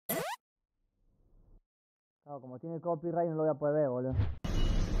No, como tiene copyright no lo voy a poder ver, boludo.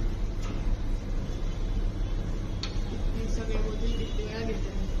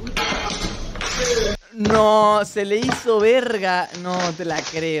 No, se le hizo verga. No, te la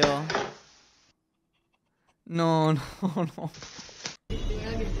creo. No, no, no.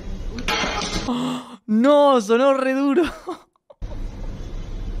 No, sonó re duro.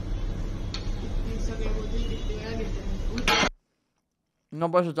 No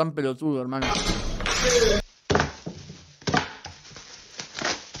puedo ser tan pelotudo, hermano.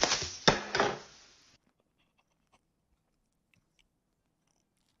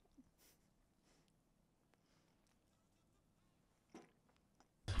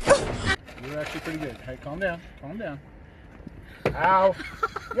 You're actually pretty good. Hey, calm down. Calm down. Ow.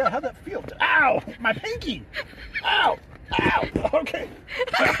 Yeah, how'd that feel? Ow! My pinky! Ow! Ow! Okay.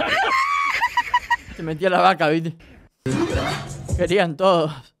 Se metía la vaca, ¿viste? Querían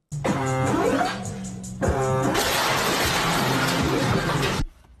todos.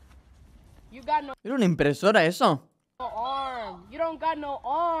 ¿Era una impresora eso? You don't got no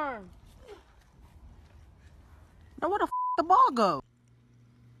arm. Now where the f the ball go?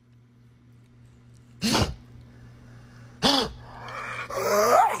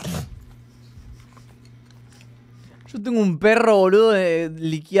 Yo tengo un perro, boludo,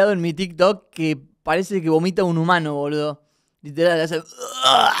 liqueado en mi TikTok que parece que vomita un humano, boludo. Literal, hace...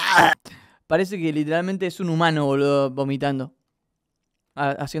 Parece que literalmente es un humano, boludo, vomitando.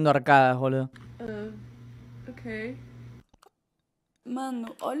 Haciendo arcadas, boludo. Okay.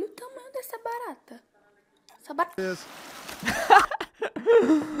 Mano, olha o tamanho dessa barata. Essa barata...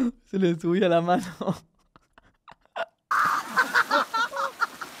 Se le subía la mano.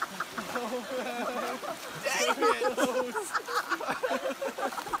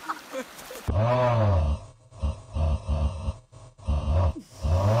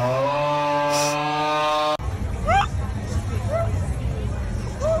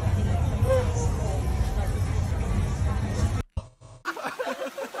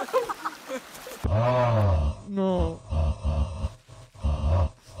 No.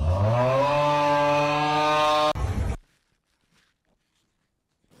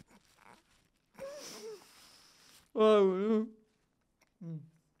 Ay, boludo.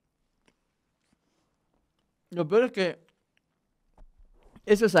 Lo peor es que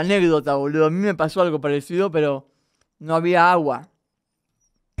eso es anécdota, boludo. A mí me pasó algo parecido, pero no había agua.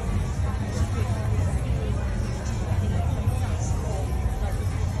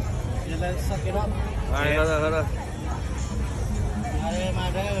 Alright, hold on.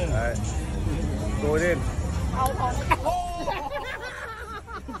 Alright. Go it in.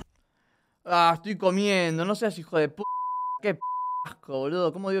 Ah, estoy comiendo. No seas hijo de p***. Qué asco,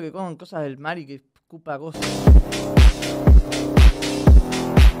 boludo. ¿Cómo digo que coman cosas del mar y que escupa cosas?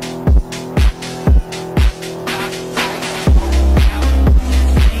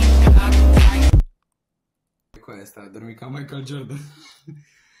 Questa, dormi con Michael Jordan.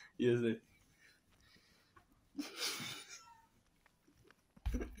 Io sei.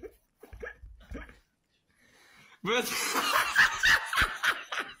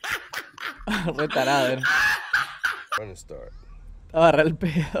 Re tarado. Running start. Estaba re el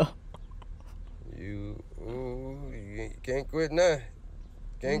pedo. You can't quit now.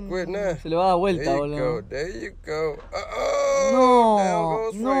 Can't quit now. Se le va a dar vuelta, There you boludo. go. There you go. Oh, down No,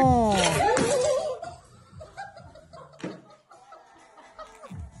 goes no.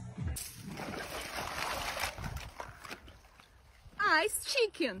 Nice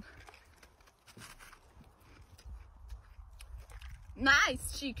chicken.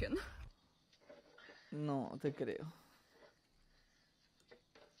 Nice chicken. No, te creo.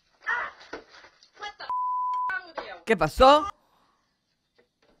 ¿Qué pasó?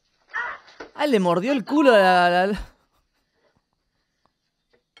 Ah, le mordió el culo a la...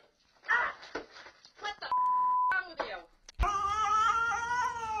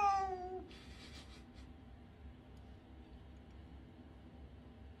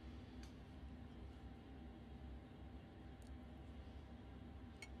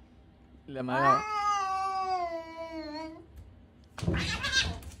 Le amagaba.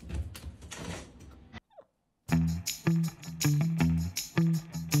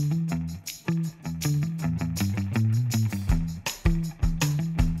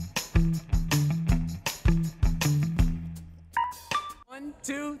 One,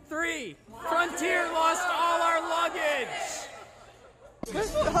 two, three. Frontier lost all our luggage.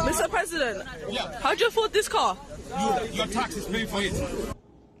 Mr. President, how'd you afford this car? Your taxes pay for it.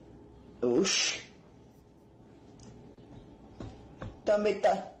 Ush. Também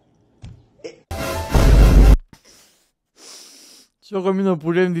tá. Yo comiendo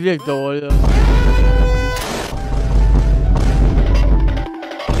puré en directo, boludo.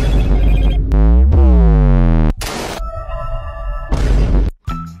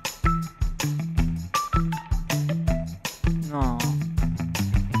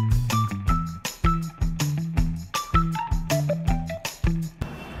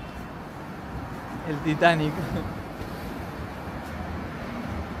 Titanic.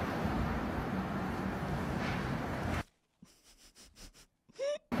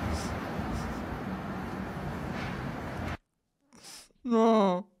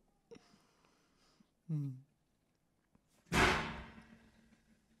 No.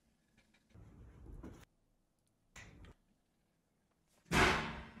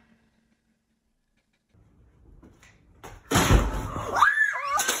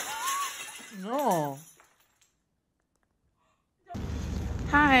 No.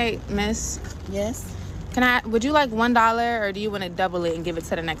 Hi, miss. Yes? Would you like $1 or do you want to double it and give it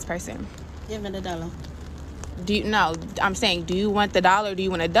to the next person? Give me the dollar. I'm saying, do you want the dollar or do you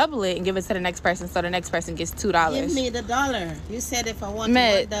want to double it and give it to the next person so the next person gets $2? Give me the dollar. You said if I want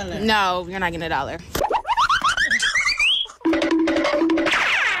 $1. No, you're not getting $1.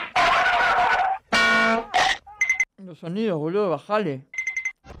 Los sonidos, boludo, bajale.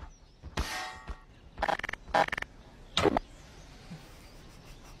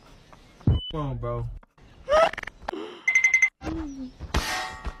 Come on, bro.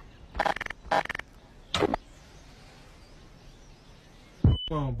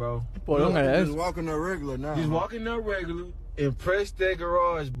 Come on, bro. Just walking up regular now. Just walking up regular and press that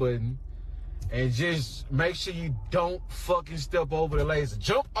garage button and just make sure you don't fucking step over the laser.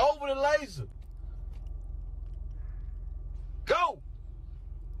 Jump over the laser. Go.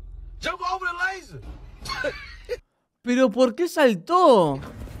 Jump over the laser. Pero ¿por qué saltó?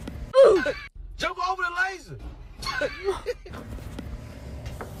 Jump over the laser.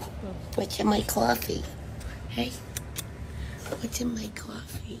 What's in my coffee? Hey? What's in my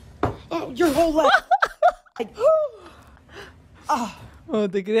coffee? Oh, your whole life. Oh,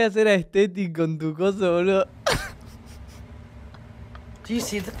 te querías hacer aesthetic con tu coso, boludo. Do you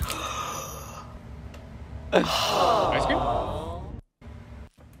see the... Ice cream?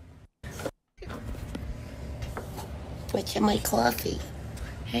 What's in my coffee?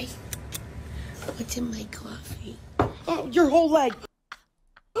 Hey? What's in my coffee? Oh, your whole leg.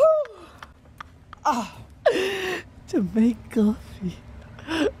 To make coffee.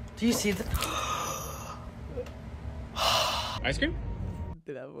 Do you see the... Ice cream?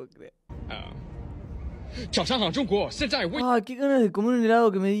 Te la puedo creer. Ah, qué ganas de comer un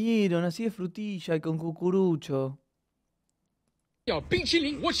helado que me dieron, así de frutilla y con cucurucho.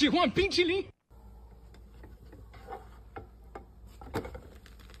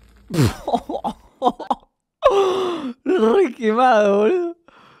 Re quemado, boludo.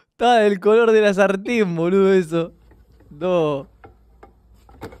 Estaba del color de la sartén, boludo, eso. No.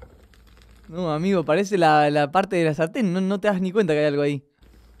 No, amigo, parece la parte de la sartén. No te das ni cuenta que hay algo ahí.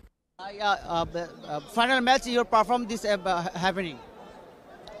 Final match, your perform this happening.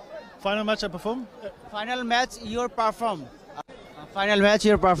 Final match I perform? Final match, your perform. Final match,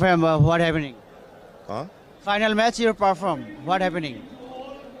 your perform. What happening? Huh? Final match, your perform. What happening?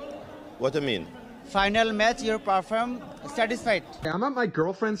 What do you mean? Final match, your perform. Satisfied. I'm at my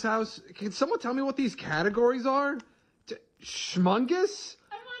girlfriend's house. Can someone tell me what these categories are? Schmungus?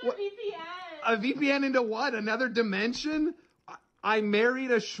 I want a VPN. A VPN into what? Another dimension? I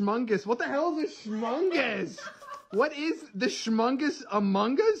married a schmungus. What the hell is a schmungus? What is the schmungus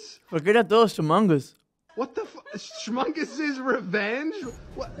among us? ¿Por qué era todo Schmungus? What the schmungus is revenge?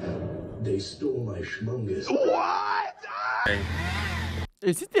 What? They stole my schmungus. What?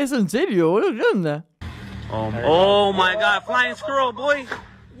 ¿Hiciste eso en serio, boludo? ¿Qué onda? Oh my god, flying squirrel, boy.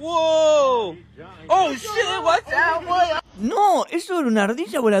 Whoa. Oh shit, what's that, boy? No, eso era una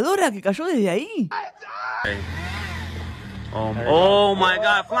ardilla voladora que cayó desde ahí. Oh my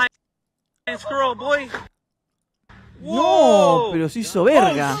god, flying squirrel, boy. No, pero se hizo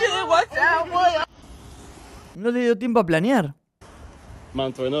verga. Oh shit, what's that, boy? No le dio tiempo a planear.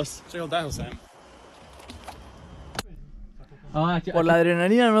 Por la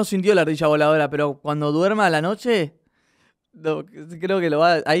adrenalina no sintió la ardilla voladora, pero cuando duerma a la noche, no, creo que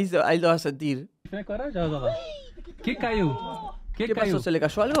ahí lo va a sentir. ¿Qué cayó? ¿Qué pasó? ¿Se le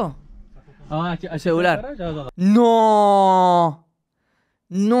cayó algo? El celular. No.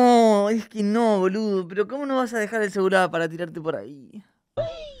 No, es que no, boludo. Pero ¿cómo no vas a dejar el celular para tirarte por ahí?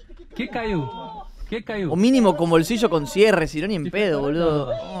 ¿Qué cayó? ¿Qué cayó? O mínimo con bolsillo con cierre, si no ni en pedo,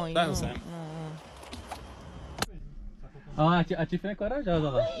 boludo. Ay,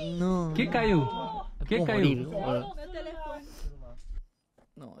 no. ¿Qué cayó? ¿Qué cayó?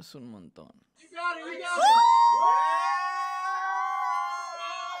 No, es un montón.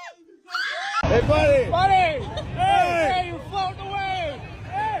 Hey, buddy! Buddy! Hey, you floating away!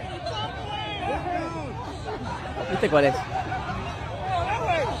 Hey, you floating away! ¿Viste cuál es?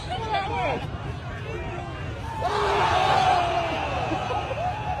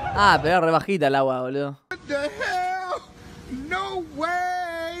 Ah, pero era re bajita el agua, boludo. What the hell? No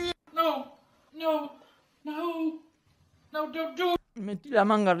way! No, no, no, no, don't do it. Metí la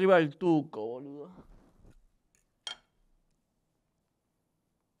manga arriba del tuco, boludo.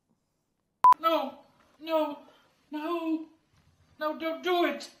 No, no, no, no, don't do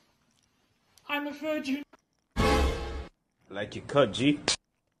it. I'm a virgin. Like your cut, G.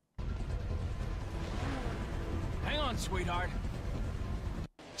 Hang on, sweetheart.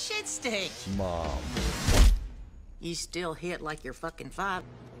 Shit stinks. Mom. You still hit like you're fucking 5.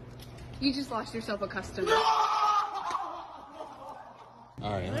 You just lost yourself a customer.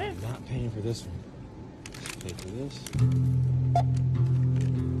 Alright, I'm not paying for this one. Pay for this.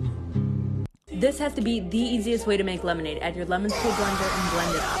 This has to be the easiest way to make lemonade. Add your lemons to a blender and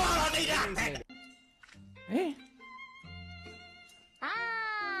blend it up. ¿Eh?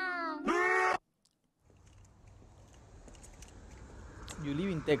 You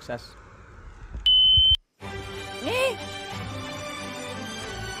live in Texas. ¿Eh?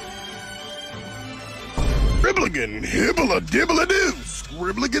 Scribligan, hibble a dibble a doo,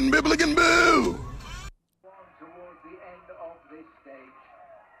 scribligan bibbligan boo.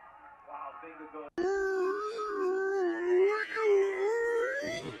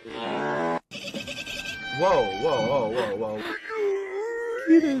 Whoa, whoa, whoa, whoa, whoa.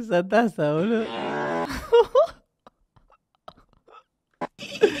 Quiero esa taza, boludo.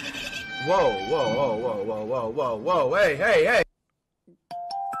 Whoa, whoa, whoa, whoa, whoa, whoa, whoa, whoa, hey, hey, hey.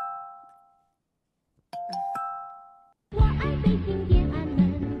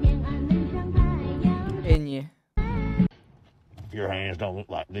 Ñ. Your hands don't look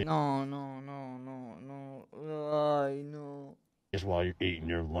like this. No, no, no, no, no. Ay, no. That's why you're eating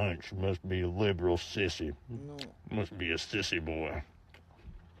your lunch. Must be a liberal sissy. No. Must be a sissy boy.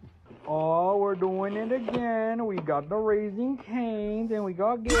 Oh, we're doing it again. We got the Raising Cane's and we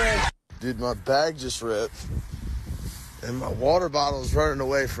got gas. Dude, my bag just ripped. And my water bottle's running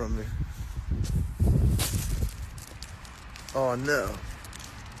away from me. Oh, no.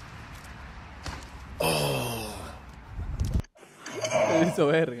 Oh. Se hizo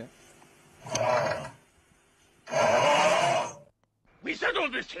verga. We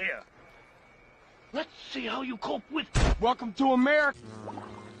settled this here. Let's see how you cope with. Welcome to America.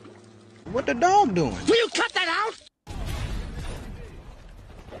 What the dog doing? Will you cut that out?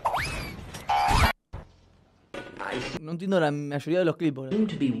 No entiendo la mayoría de los clips, boludo.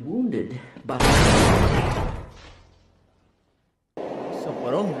 To be wounded by... Eso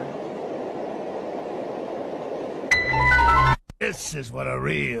poronga. This is what a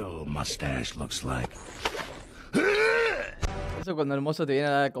real mustache looks like. Eso cuando el mozo te viene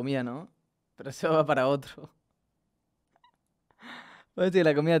a dar comida, ¿no? Pero eso va para otro. Parece que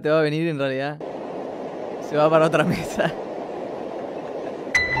la comida te va a venir en realidad. Se va para otra mesa.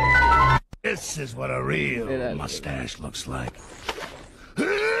 This is what a real mustache looks like.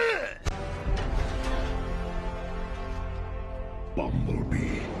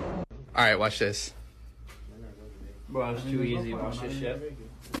 Bumblebee. Alright, watch this. Bro, it's too easy. Watch this shit.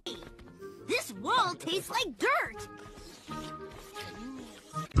 This wall tastes like dirt.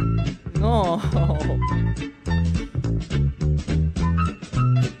 No.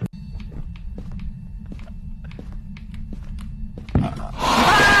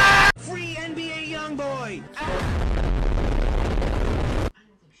 Free NBA young boy. I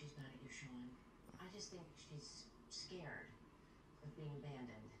don't think she's mad at you, Sean. I just think she's scared of being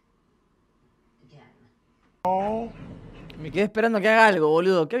abandoned. Again. Oh. Me quedé esperando que haga algo,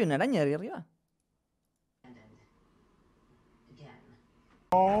 boludo. ¿Qué hay una araña de arriba?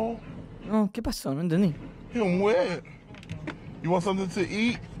 Oh. No, ¿qué pasó? No entendí. I'm wet. You want something to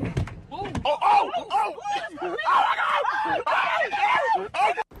eat? Oh, oh, oh, oh, oh my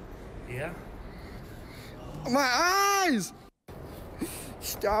God! Yeah? My eyes!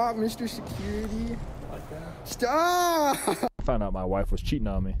 Stop, Mr. Security. Stop! I found out my wife was cheating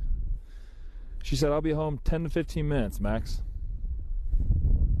on me. She said, I'll be home 10 to 15 minutes, Max.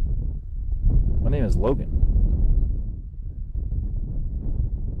 My name is Logan.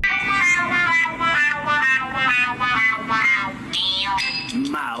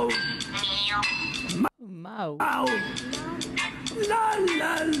 Mao. Mao. Mao. La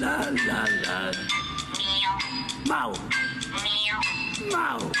la la la la. Mao.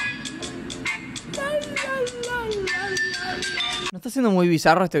 Mao. La la la la la. ¿No está siendo muy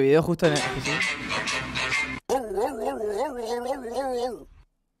bizarro este video justo en el que sí?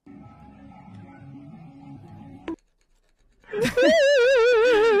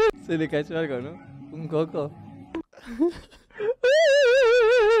 Se le cayó algo, ¿no? Un coco.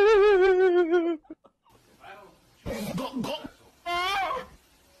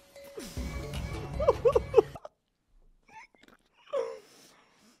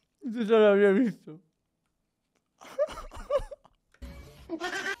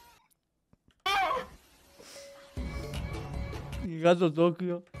 El gato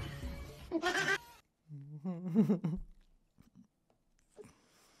Tokio.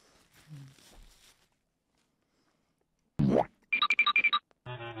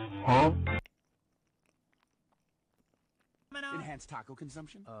 Enhanced taco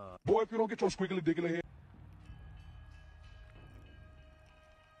consumption? Boy, if you don't get your squiggly diggly head.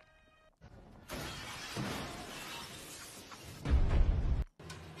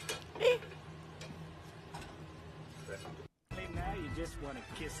 Now you just want to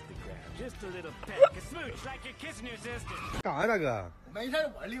kiss the crab. Just a little peck. A smooch like you're kissing your sister. 干啥那个？没事，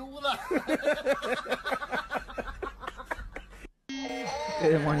我溜达。 ¿Qué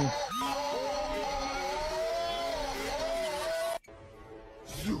demonios?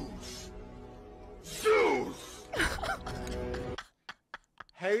 Zeus!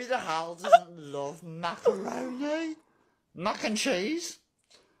 Who the hell doesn't love macaroni? Mac and cheese?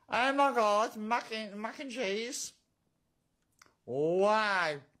 Oh my god, mac and cheese.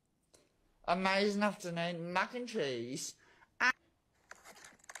 Wow. Amazing afternoon, mac and cheese.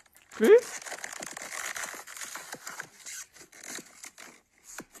 ¿Qué?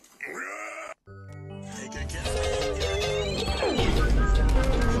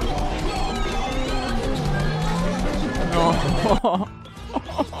 No.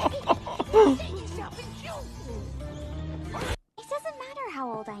 It doesn't matter how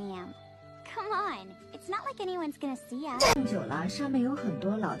old I am. Come on, it's not like anyone's gonna see us. 住久了，上面有很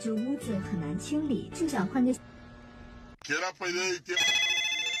多老旧屋子，很难清理，就想换个。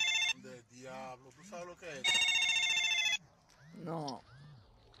 No.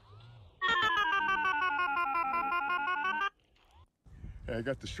 Hey, I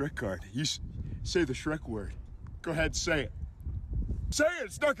got the Shrek card. You say the Shrek word. Go ahead, say it. Say it!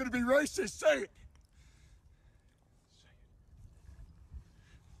 It's not gonna be racist! Say it!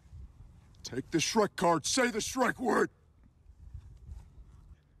 Take the Shrek card. Say the Shrek word!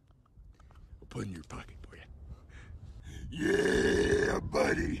 I'll put it in your pocket for you. Yeah,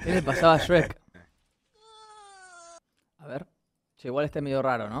 buddy! ¿Qué le pasaba a Shrek? A ver. Che, igual este es medio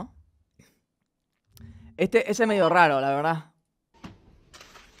raro, ¿no? Ese es medio raro, la verdad.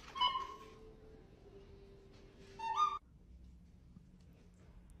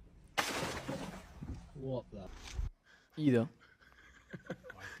 What the? Ido.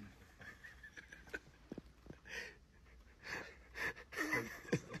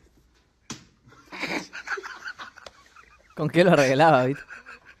 ¿Con qué lo arreglaba, viste?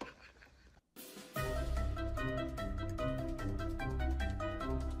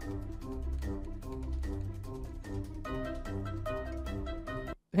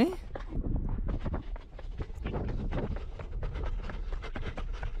 ¿Eh?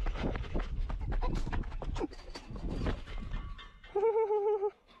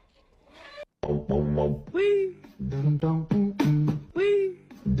 Wee. Dum dum wee.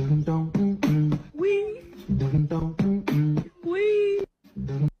 Dum dum wee. Dum dum wee.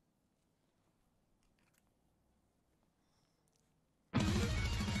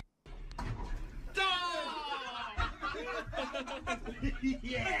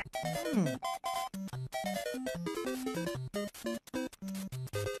 Yeah.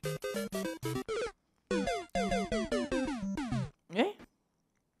 ¿Eh?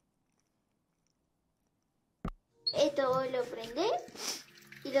 Esto lo prendes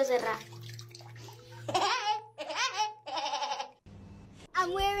y lo cerrás.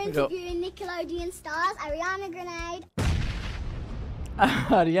 I'm wearing Pero- Nickelodeon stars, Ariana Grenade.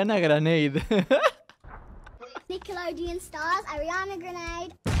 Ariana Grenade. Nickelodeon stars, Ariana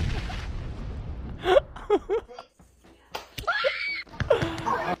Grenade.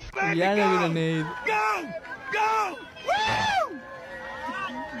 Ariana Grenade. Go! Go! Woo!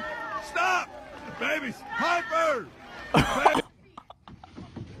 Stop! Babies! Hyper!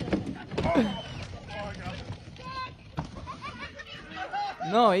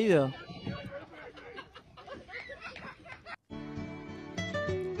 No, Ido.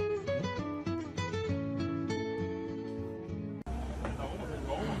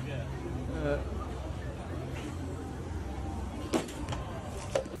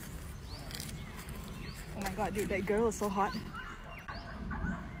 Oh my god, dude, that girl is so hot.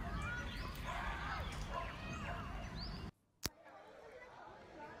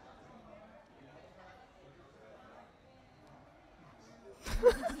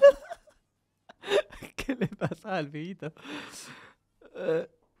 ¿Qué le pasaba al pibito?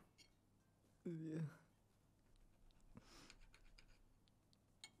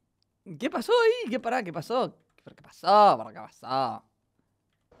 ¿Qué pasó ahí? ¿Qué pará? ¿Qué pasó? ¿Qué pasó? ¿Por qué pasó? Ah,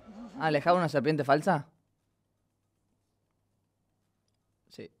 ¿alejar una serpiente falsa?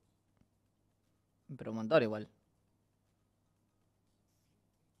 Sí. Pero un montón igual.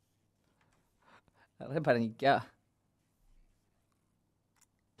 La re paniqueaba.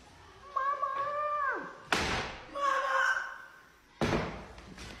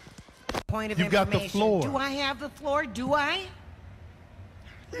 Point of You got the information. floor. Do I have the floor? Do I?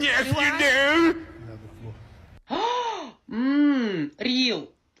 Yes, Do you I? do. Real.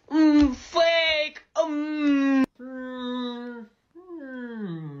 Fake.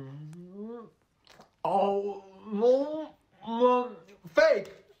 Oh, no.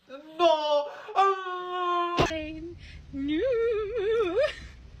 Fake. No. No.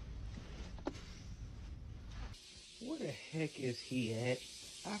 Where the heck is he at?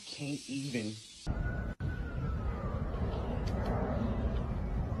 I can't even.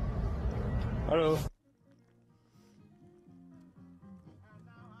 Hello.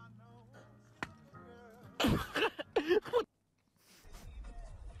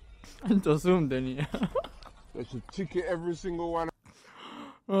 Alto zoom tenía. They should ticket every single one.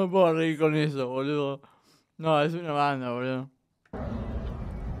 No me puedo reír con eso, boludo. No, es una banda, boludo.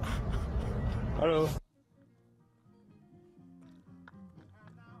 Hello.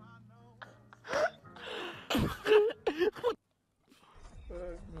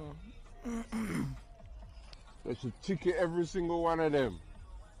 They should ticket every single one of them.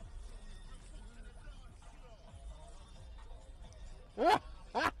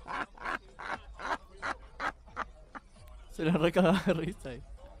 Se le recagaba de risa ahí.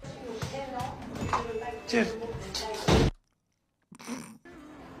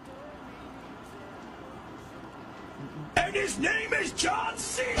 And his name is John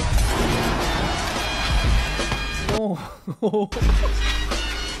C. No.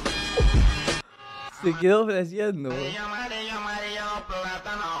 Se quedó flasheando.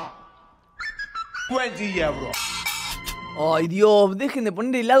 Buen día, bro. Ay, Dios, dejen de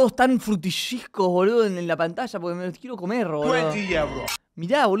poner helados tan frutilliscos, boludo, en la pantalla, porque me los quiero comer, boludo. Buen día, bro.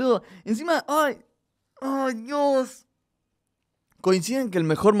 Mirá, boludo. Encima, ay, Dios. ¿Coinciden que el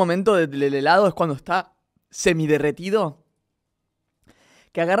mejor momento del helado es cuando está semiderretido?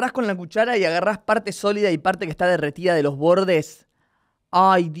 Que agarrás con la cuchara y agarrás parte sólida y parte que está derretida de los bordes.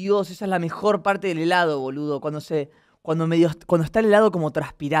 Ay, Dios, esa es la mejor parte del helado, boludo. Cuando está el helado como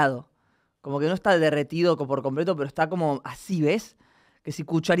transpirado. Como que no está derretido por completo, pero está como así, ¿ves? Que si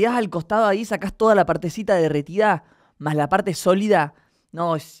cucharías al costado ahí, sacás toda la partecita derretida, más la parte sólida.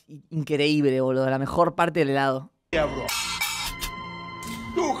 No, es increíble, boludo. La mejor parte del helado. Yeah, bro.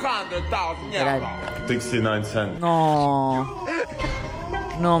 200,000, yeah, bro. 69 cents. No.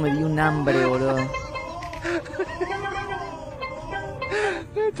 No, me di un hambre, boludo.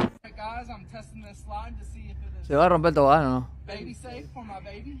 ¿Se va a romper el tobogán o no?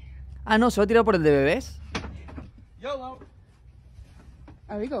 Ah, no, ¿se va a tirar por el de bebés? YOLO.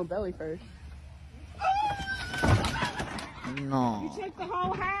 Oh, we going belly first. No. You checked the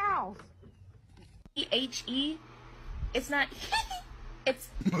whole house. E-H-E. It's not.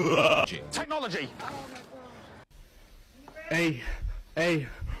 It's. Technology. Hey.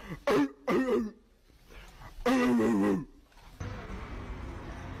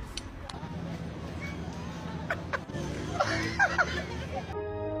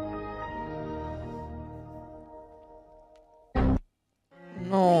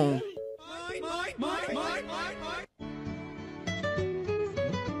 No.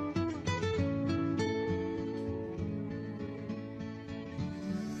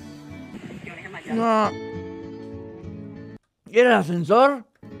 No. ¿Era el ascensor?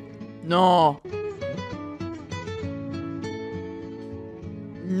 No.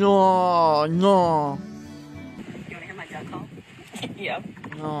 No, no. Yep.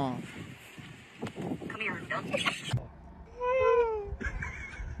 No. Come here, duck.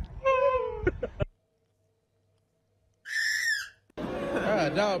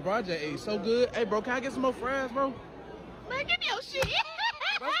 Dog, bro, I just ate so good. Hey, bro, can I get some more fries, bro? Man, give me your shit.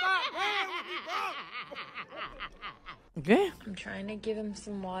 ¿Qué? I'm trying to give him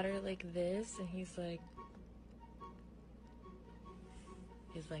some water like this, and he's like,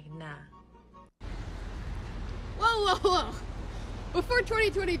 nah. Whoa. Before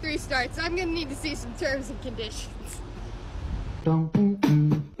 2023 starts, I'm gonna need to see some terms and conditions.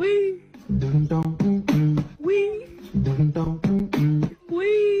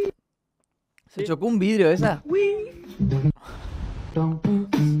 ¿Se chocó un vidrio esa?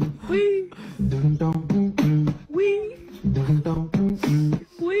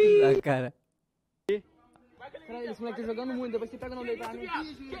 La cara. Esse moleque tá jogando muito, depois você pega no deitar, né?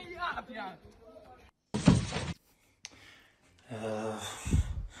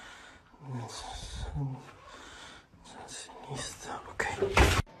 Ok.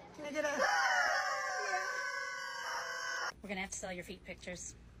 gonna have to sell your feet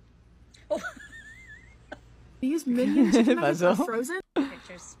pictures. These minion chicken nuggets are pasó? frozen?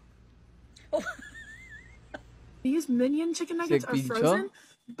 Pictures. These minion chicken nuggets are pinchó? frozen?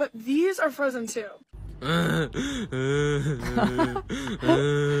 But these are frozen too.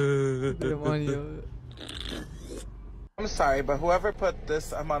 Demonio. I'm sorry, but whoever put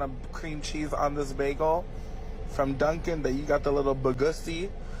this amount of cream cheese on this bagel from Dunkin', that you got the little bagussi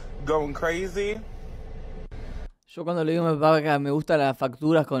going crazy. Yo cuando le digo a mi papá que me gustan las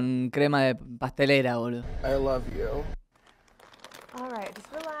facturas con crema de pastelera, boludo. I love you. All right, just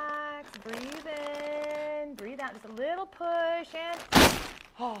relax, breathe in, breathe out, just a little push, and...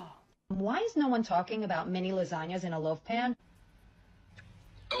 Why is no one talking about mini lasagnas in a loaf pan?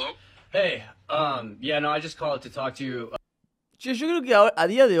 Hello? Hey, yeah, no, I just called to talk to you. Che, yo creo que a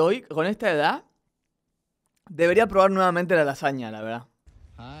día de hoy, con esta edad, debería probar nuevamente la lasaña, la verdad.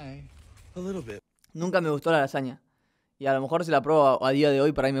 Hi. A little bit. Nunca me gustó la lasaña. Y a lo mejor si la pruebo a día de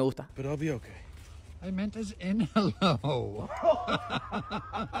hoy, para mí me gusta. But I'll be okay. I meant as in hello.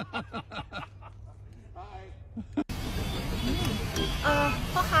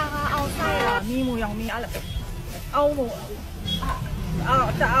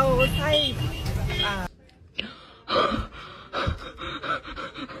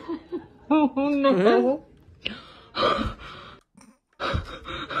 No.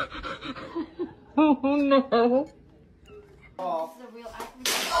 Oh no.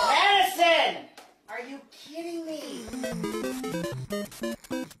 Madison! Are you kidding me?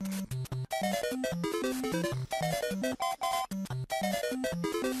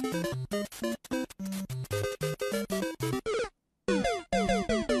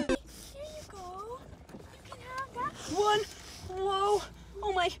 Whoa!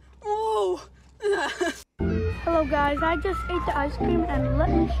 Oh my! Whoa! Hello guys, I just ate the ice cream and let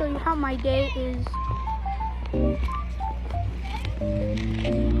me show you how my day is.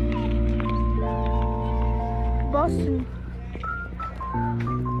 Boston.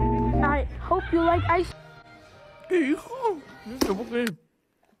 I hope you like ice. Hijo, no te puedo creer.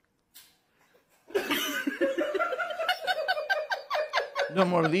 Lo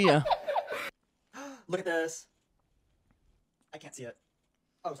mordía. Look at this. I can't see it.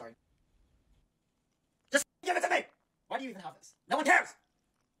 Oh, sorry. Just give it to me! Why do you even have this? No one cares!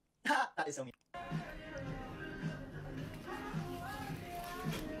 That is so mean.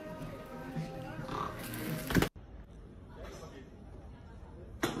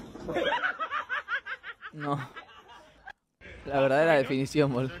 No. La verdadera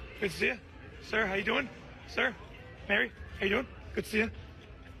definición, boludo. Good to see you. Sir, how you doing? Sir? Mary, how you doing? Good to see you.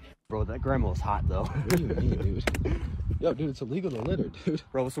 Bro, that grandma was hot, though. What do you mean, dude? Yo, dude, it's illegal to litter, dude.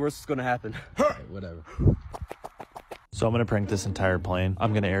 Bro, what's the worst that's gonna happen? Whatever. So I'm gonna prank this entire plane.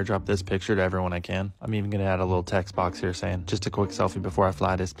 I'm gonna airdrop this picture to everyone I can. I'm even gonna add a little text box here saying, just a quick selfie before I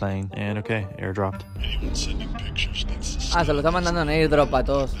fly this plane. And okay, airdropped. Anyone sending pictures needs to Ah, se lo está mandando en airdrop a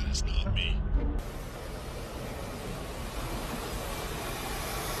todos. That's not me.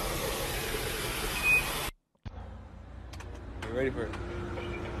 You ready for it?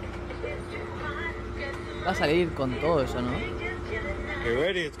 Va a salir con todo eso, ¿no? Get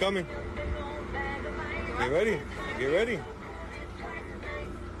ready, it's coming. Get ready, get ready.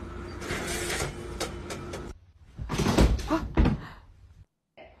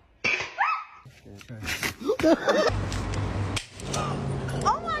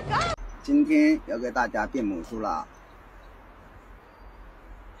 Oh my god! 今天要给大家变魔术了。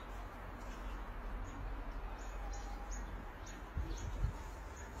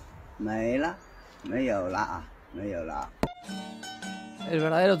没了，没有了啊，没有了。 El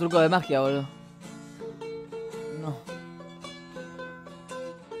verdadero truco de magia, boludo. No.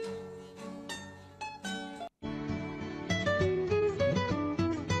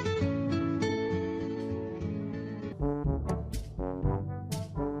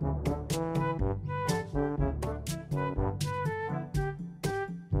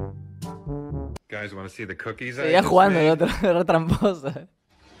 Guys, want to see the cookies I Seguía just jugando el made? otro, era tramposa.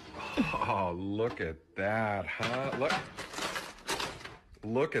 Oh, look at that, huh?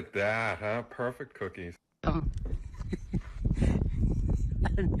 Look at that, huh? Perfect cookies.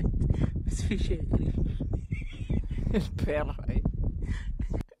 El perro ahí.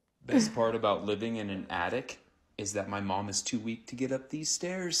 Best part about living in an attic is that my mom is too weak to get up these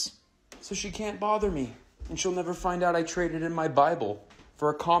stairs. So she can't bother me. And she'll never find out I traded in my Bible for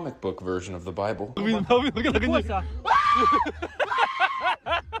a comic book version of the Bible.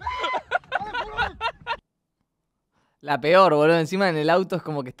 La peor, boludo. Encima en el auto es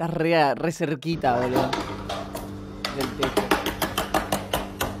como que estás re cerquita, boludo. Del techo.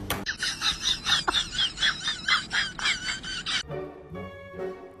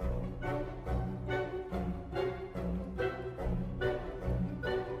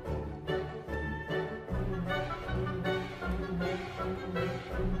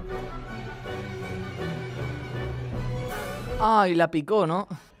 Ay, la picó, ¿no?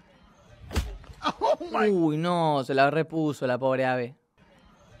 Uy, no, se la repuso la pobre ave.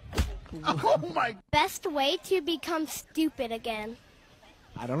 Best way to become stupid again.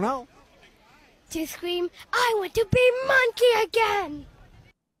 I don't know. To scream, I want to be monkey again!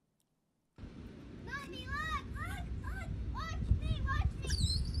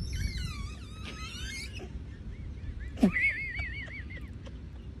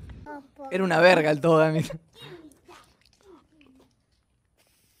 Era una verga el todo, mira.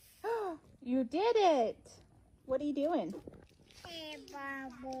 You did it. What are you doing?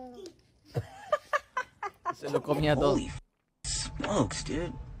 Se lo comía todo. Holy smokes,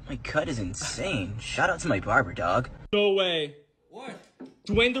 dude. My cut is insane. Shout out to my barber, dog. No way. What?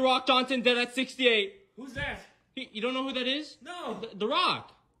 Dwayne The Rock Johnson dead at 68. Who's that? You don't know who that is? No. The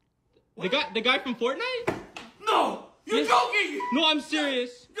Rock. The guy from Fortnite? No! You're joking! No, I'm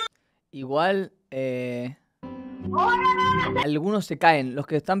serious. Igual, algunos se caen. Los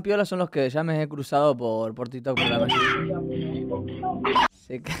que están piolas son los que ya me he cruzado por TikTok por la mañana.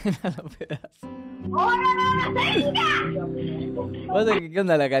 Se caen a los pedazos. ¿Qué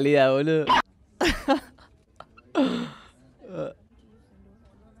onda la calidad, boludo?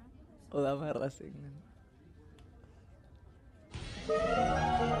 O da merda, seguime.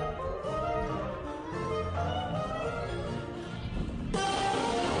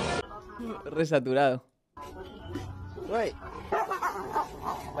 Resaturado. Wait.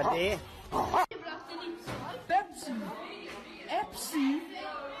 What the? Pepsi. Pepsi.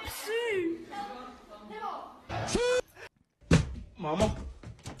 Mama,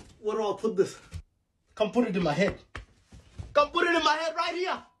 where do I put this? Come put it in my head. Come put it in my head right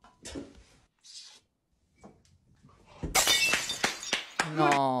here.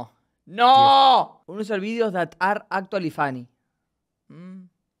 No. ¡No! Uno usa videos that are actually funny.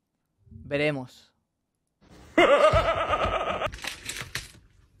 Veremos.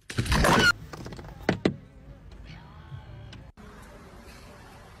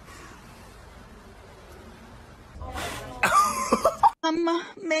 Mama,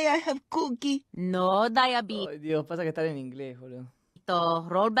 may I have cookie? No diabetes. Ay, Dios, pasa que estar en inglés, boludo.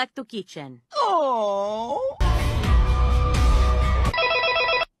 Roll back to kitchen. Oh.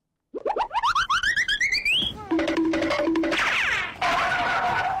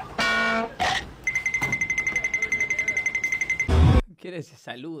 ¿Quiere ese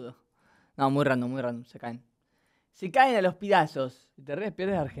saludo? No, muy random, se caen. Se caen a los pedazos. Si te ríes,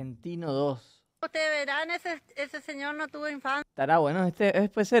 pierdes Argentino 2. Ustedes verán, ese señor no tuvo infancia. Estará bueno,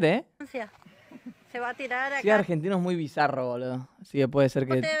 puede ser, ¿eh? Se va a tirar acá. Sí, Argentino es muy bizarro, boludo. Así que puede ser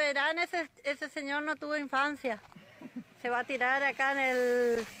que... Ustedes verán, ese señor no tuvo infancia. Se va a tirar acá en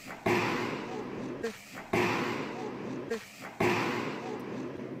el...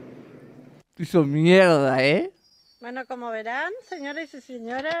 Hizo mierda, ¿eh? Bueno, como verán, señores y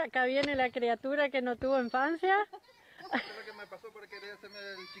señoras, acá viene la criatura que no tuvo infancia. ¿Sabes lo que me pasó por querer hacerme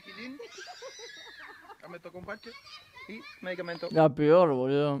el chiquilín? Acá me tocó un parche y medicamento. La peor,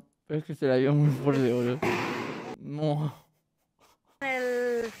 boludo. Es que se la dio muy fuerte, boludo. No.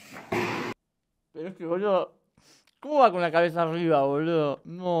 Pero es que, boludo... ¿Cómo va con la cabeza arriba, boludo?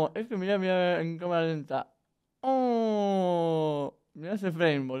 No, es que mirá en cámara lenta. Oh, mirá ese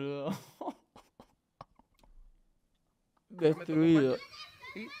frame, boludo. Destruido.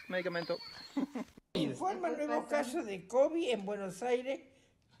 Y medicamento. Informa nuevo caso de COVID en Buenos Aires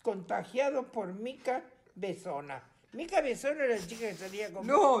contagiado por Mica Besona. Mica Besona era la chica que salía con...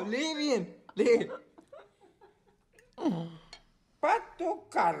 No, lee bien, lee. Pato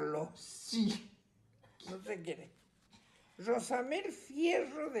Carlos. Sí. No sé quién es. Rosamel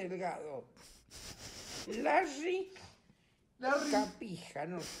Fierro Delgado. Larry Capija,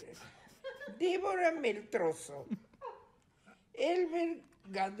 no sé. Débora Meltroso. Elber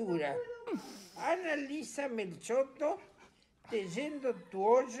Gadura. Ana Lisa Melchoto. Teyendo tu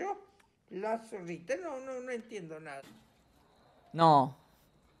hoyo. La zorrita. No entiendo nada. No.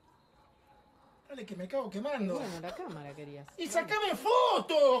 Dale, que me cago quemando. Bueno, la cámara querías. ¡Y sacame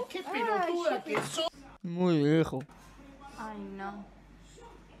fotos! ¡Qué pelotuda que sos! Muy viejo. Ay, no.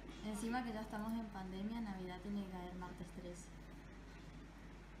 Encima que ya estamos en pandemia, Navidad tiene que caer martes 13.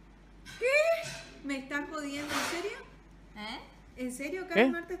 ¿Qué? ¿Me estás jodiendo? ¿En serio? ¿En serio cae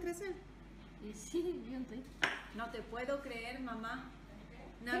el martes 13? Y sí, vi un tweet. No te puedo creer, mamá.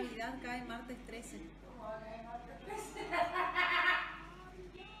 Navidad cae martes 13. ¿Cómo va a caer martes 13?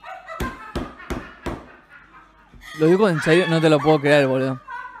 Lo digo en serio, no te lo puedo creer, boludo.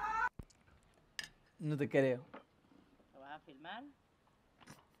 No te creo. ¿Lo vas a filmar?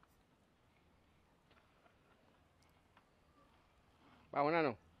 Vamos,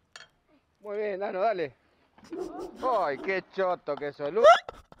 Nano. Muy bien, Nano, dale. ¡Ay, qué choto que sos! El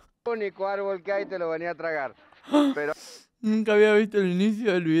único árbol que hay te lo venía a tragar. Pero... Nunca había visto el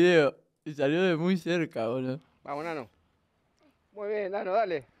inicio del video. Y salió de muy cerca, boludo. Vamos, Nano. Muy bien, Nano,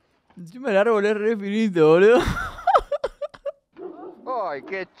 dale. Encima el árbol es re finito, boludo. ¡Ay,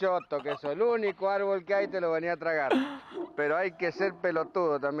 qué choto que sos! El único árbol que hay te lo venía a tragar. Pero hay que ser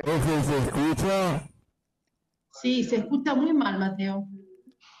pelotudo también. ¿Se escucha? Sí, se escucha muy mal, Mateo.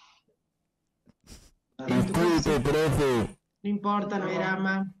 Disculpe, profe. No importa, no hay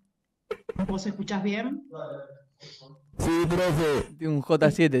drama. ¿Vos escuchás bien? Sí, profe. Tiene un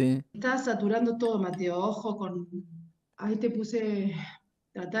J7. Estás saturando todo, Mateo. Ojo con... Ahí te puse...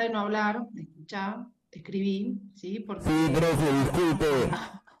 Tratá de no hablar, de escuchar. Te escribí, ¿sí? Porque... Sí, profe, disculpe.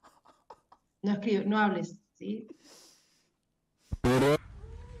 No escribes, no hables, ¿sí? Pero...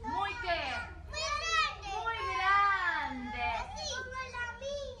 ¿Muy qué? Muy grande.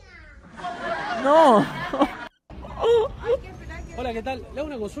 ¡No! Hola, ¿qué tal? Le hago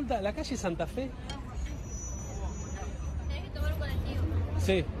una consulta. ¿La calle Santa Fe? Tenés que tomar un colectivo.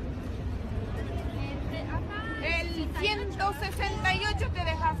 Sí. El 168 te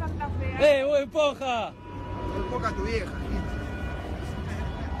deja Santa Fe. ¡Buen poja! Buen poja tu vieja.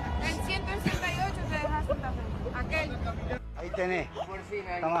 El 168 te deja Santa Fe. Aquel. Ahí tenés.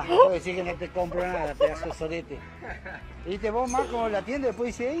 Tomá, puedo decir que no te compro nada, pedazo de sorete. ¿Viste vos, Marco, la tienda?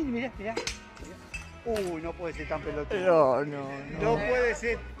 Después dice, mirá. Uy, no puede ser tan pelotudo. No. No puede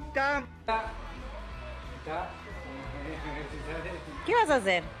ser tan... ¿Qué vas a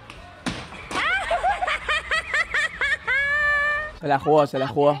hacer? Se la jugó.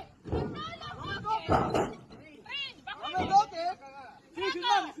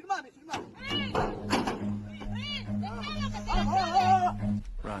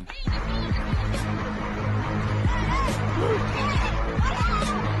 Run.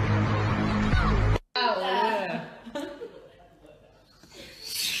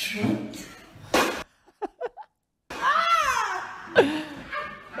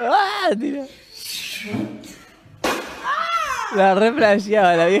 Tira. La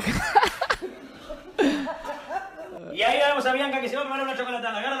reflasheaba la vieja. Y ahí vemos a Bianca que se va a preparar una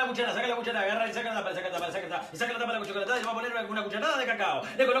chocolatada. Agarra la cuchara, saca la cuchara, agarra y saca la tapa, y saca la tapa de la chocolatada y se va a poner una cucharada de cacao.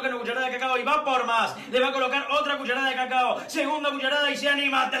 Le coloca una cucharada de cacao y va por más. Le va a colocar otra cucharada de cacao, segunda cucharada y se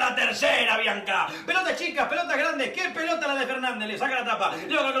anima hasta la tercera, Bianca. Pelotas chicas, pelotas grandes. ¿Qué pelota la de Fernández? Le saca la tapa,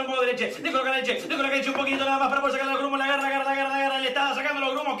 le va a colocar un poco de leche, le coloca leche un poquito nada más para poder sacar los grumos. La agarra, le está sacando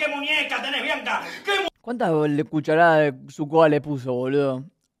los grumos. ¡Qué muñeca tenés, Bianca! ¿Cuántas cucharadas de su coa le puso, boludo?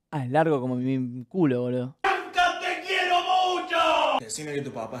 Ah, es largo como mi culo, boludo. Decime que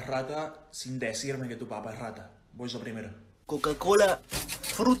tu papá es rata sin decirme que tu papá es rata. Voy yo primero. Coca-Cola,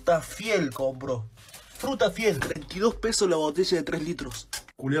 fruta fiel compro. Fruta fiel, 32 pesos la botella de 3 litros.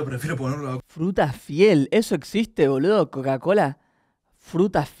 Julio, prefiero ponerlo a... Fruta fiel, ¿eso existe, boludo? Coca-Cola,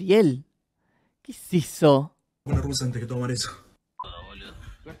 fruta fiel. ¿Qué es eso? Una rusa antes que tomar eso.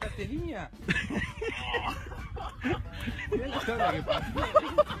 ¿Gastaste línea?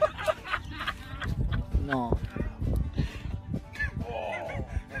 No.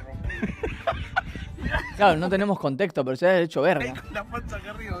 Claro, no tenemos contexto, pero se ha hecho verga. La panza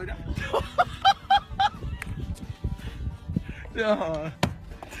acá arriba, mirá. No.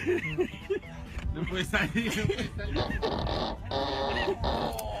 No puede salir,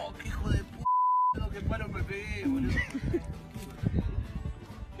 Oh, qué hijo de p***, qué palo me pegué, boludo.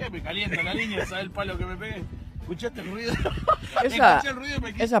 ¿Qué? Me calienta la línea, ¿sabes el palo que me pegué? ¿Escuchaste el ruido?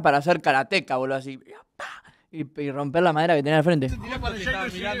 Esa para hacer karateca, boludo, así. Y romper la madera que tenía al frente. Mirá cuando yo estaba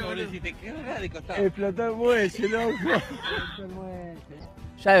mirando, boludo, si te quedas de costado. Explotó el muelle, loco.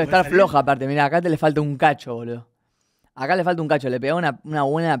 Ya debe estar floja aparte, mirá, acá te le falta un cacho, boludo. Acá le falta un cacho, le pegás una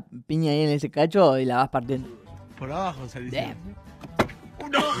buena piña ahí en ese cacho y la vas partiendo. Por abajo salís.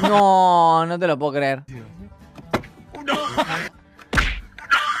 No te lo puedo creer.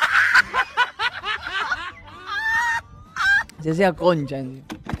 Se hacía concha.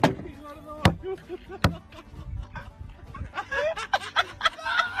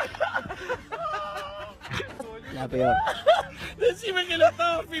 La peor. Decime que lo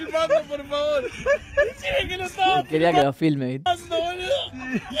estaba filmando, por favor. Decime que lo estaba Quería que lo filme.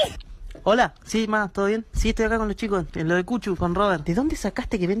 Hola, sí, ma, ¿todo bien? Sí, estoy acá con los chicos, en lo de Cuchu, con Robert. ¿De dónde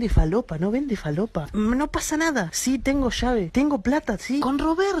sacaste que vende falopa? No vende falopa. No pasa nada. Sí, tengo llave, tengo plata, sí. Con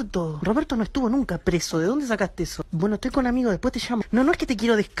Roberto. Roberto no estuvo nunca preso. ¿De dónde sacaste eso? Bueno, estoy con amigos, después te llamo. No, no es que te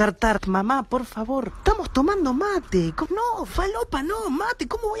quiero descartar. Mamá, por favor. Estamos tomando mate. No, falopa, no, mate.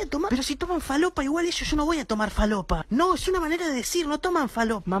 ¿Cómo voy a tomar? Pero si toman falopa, igual ellos, yo no voy a tomar falopa. No, es una manera de decir, no toman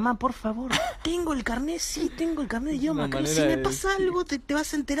falopa. Mamá, por favor. Tengo el carnet, sí, tengo el carnet de idioma. Si me pasa algo, te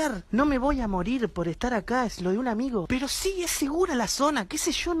vas a enterar. No me voy a morir por estar acá, es lo de un amigo. Pero sí, es segura la zona, qué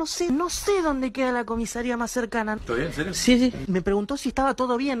sé yo, no sé dónde queda la comisaría más cercana. ¿Todo bien, en serio? Sí. Me preguntó si estaba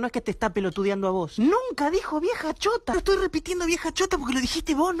todo bien, no es que te está pelotudeando a vos. Nunca dijo vieja chota. Lo estoy repitiendo vieja chota porque lo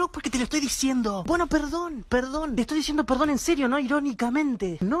dijiste vos, no porque te lo estoy diciendo. Bueno, perdón. Te estoy diciendo perdón en serio, no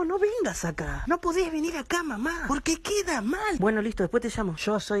irónicamente. No vengas acá. No podés venir acá, mamá, porque queda mal. Bueno, listo, después te llamo.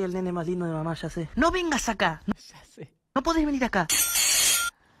 Yo soy el nene más lindo de mamá, ya sé. No vengas acá. Ya sé. No podés venir acá.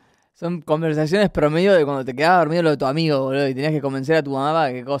 Son conversaciones promedio de cuando te quedabas dormido lo de tu amigo, boludo. Y tenías que convencer a tu mamá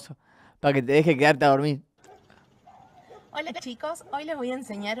para qué cosa. Para que te deje quedarte a dormir. Hola chicos, hoy les voy a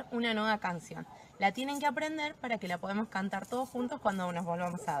enseñar una nueva canción. La tienen que aprender para que la podamos cantar todos juntos cuando nos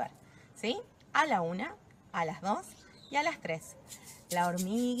volvamos a ver. ¿Sí? A la 1, a las 2 y a las 3. La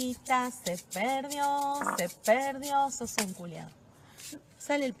hormiguita se perdió, sos un culiado.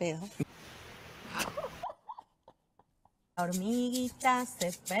 Sale el pedo. La hormiguita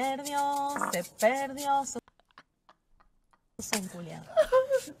se perdió, sos un culiado.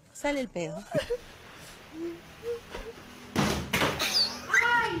 Sale el pedo.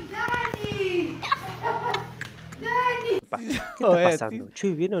 ¡Ay, Dani! ¡Dani! ¿Qué está pasando?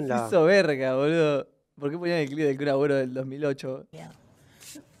 Che, ¿vieron la...? Hizo verga, boludo. ¿Por qué ponían el clip del cura Agüero del 2008?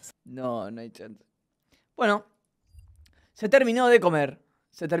 No hay chance. Bueno, se terminó de comer.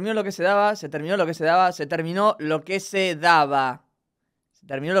 Se terminó lo que se daba, se terminó lo que se daba, se terminó lo que se daba. Se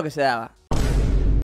terminó lo que se daba.